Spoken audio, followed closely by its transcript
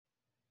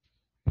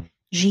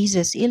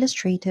Jesus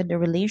illustrated the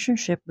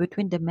relationship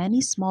between the many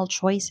small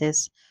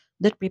choices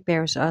that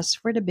prepares us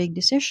for the big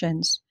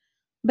decisions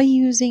by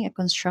using a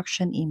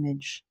construction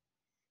image.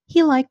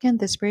 He likened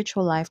the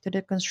spiritual life to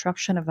the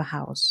construction of a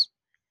house.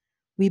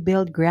 We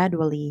build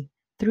gradually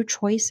through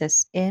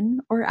choices in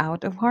or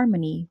out of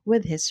harmony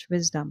with His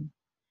wisdom.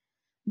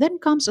 Then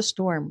comes a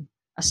storm,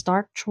 a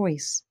stark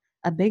choice,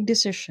 a big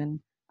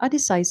decision, a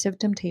decisive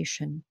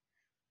temptation.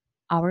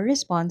 Our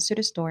response to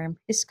the storm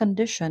is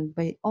conditioned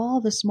by all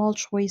the small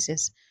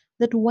choices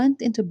that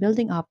went into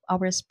building up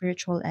our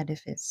spiritual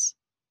edifice.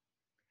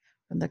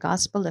 From the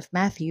Gospel of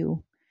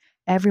Matthew,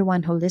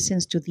 everyone who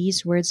listens to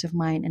these words of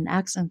mine and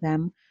acts on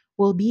them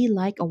will be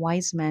like a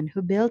wise man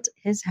who built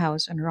his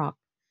house on rock.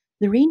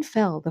 The rain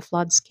fell, the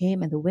floods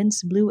came, and the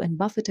winds blew and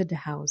buffeted the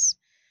house.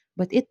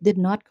 But it did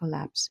not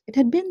collapse. It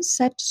had been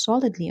set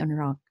solidly on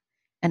rock.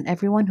 And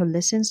everyone who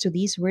listens to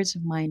these words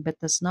of mine but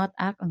does not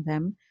act on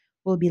them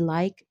will be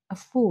like a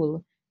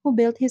fool who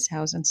built his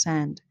house on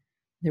sand.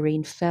 The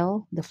rain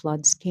fell, the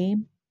floods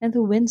came, and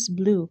the winds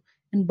blew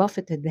and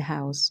buffeted the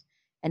house,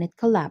 and it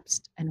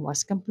collapsed and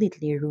was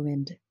completely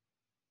ruined.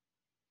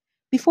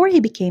 Before he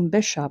became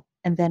bishop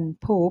and then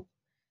pope,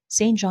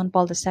 St. John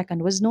Paul II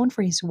was known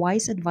for his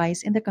wise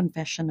advice in the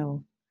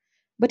confessional,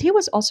 but he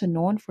was also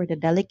known for the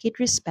delicate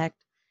respect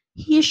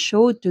he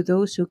showed to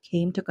those who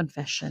came to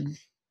confession.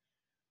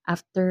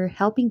 After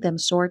helping them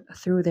sort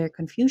through their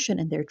confusion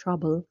and their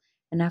trouble,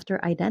 and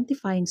after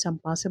identifying some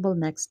possible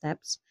next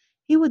steps,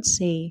 he would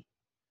say,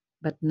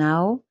 "But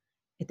now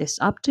it is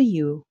up to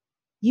you.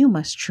 You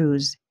must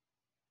choose."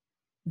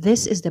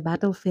 This is the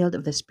battlefield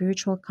of the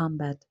spiritual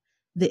combat,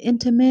 the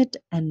intimate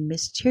and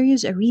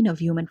mysterious arena of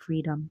human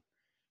freedom.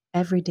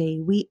 Every day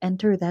we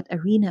enter that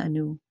arena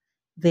anew.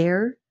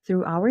 There,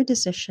 through our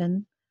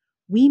decision,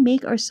 we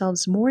make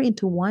ourselves more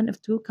into one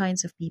of two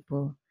kinds of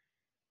people: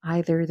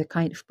 either the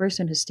kind of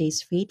person who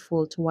stays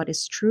faithful to what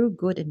is true,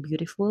 good, and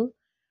beautiful,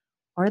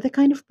 or the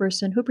kind of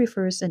person who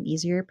prefers an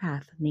easier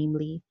path,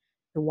 namely,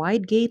 the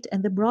wide gate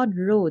and the broad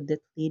road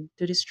that lead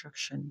to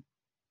destruction.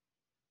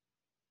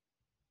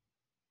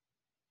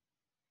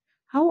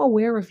 How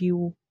aware of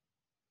you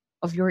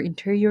of your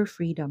interior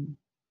freedom,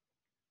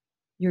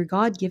 your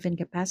God given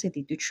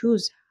capacity to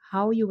choose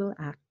how you will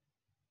act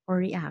or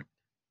react?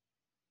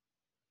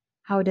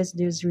 How does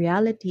this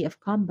reality of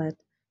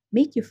combat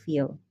make you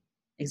feel?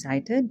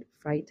 Excited,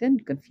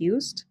 frightened,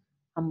 confused,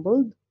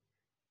 humbled?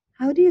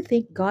 How do you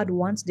think God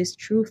wants this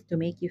truth to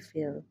make you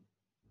feel?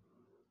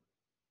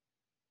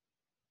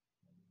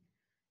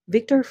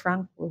 Viktor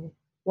Frankl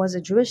was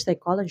a Jewish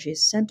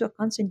psychologist sent to a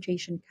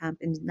concentration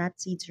camp in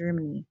Nazi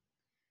Germany.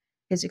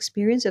 His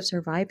experience of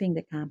surviving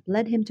the camp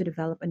led him to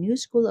develop a new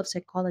school of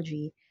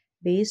psychology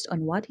based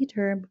on what he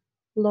termed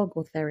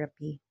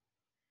logotherapy.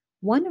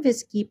 One of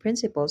his key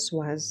principles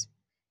was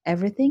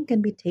everything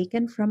can be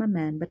taken from a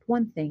man but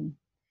one thing,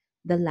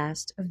 the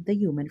last of the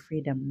human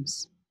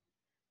freedoms.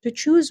 To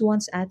choose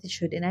one's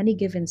attitude in any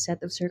given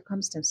set of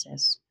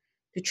circumstances,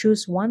 to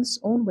choose one's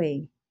own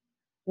way.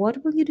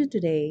 What will you do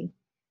today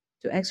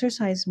to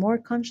exercise more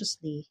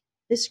consciously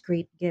this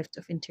great gift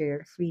of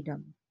interior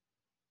freedom?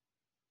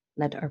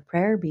 Let our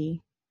prayer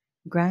be,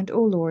 grant,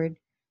 O Lord,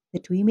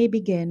 that we may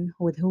begin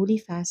with holy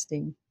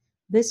fasting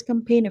this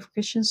campaign of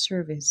Christian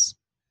service,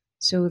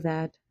 so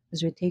that,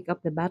 as we take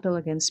up the battle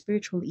against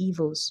spiritual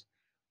evils,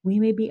 we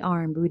may be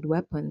armed with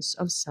weapons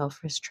of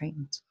self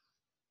restraint.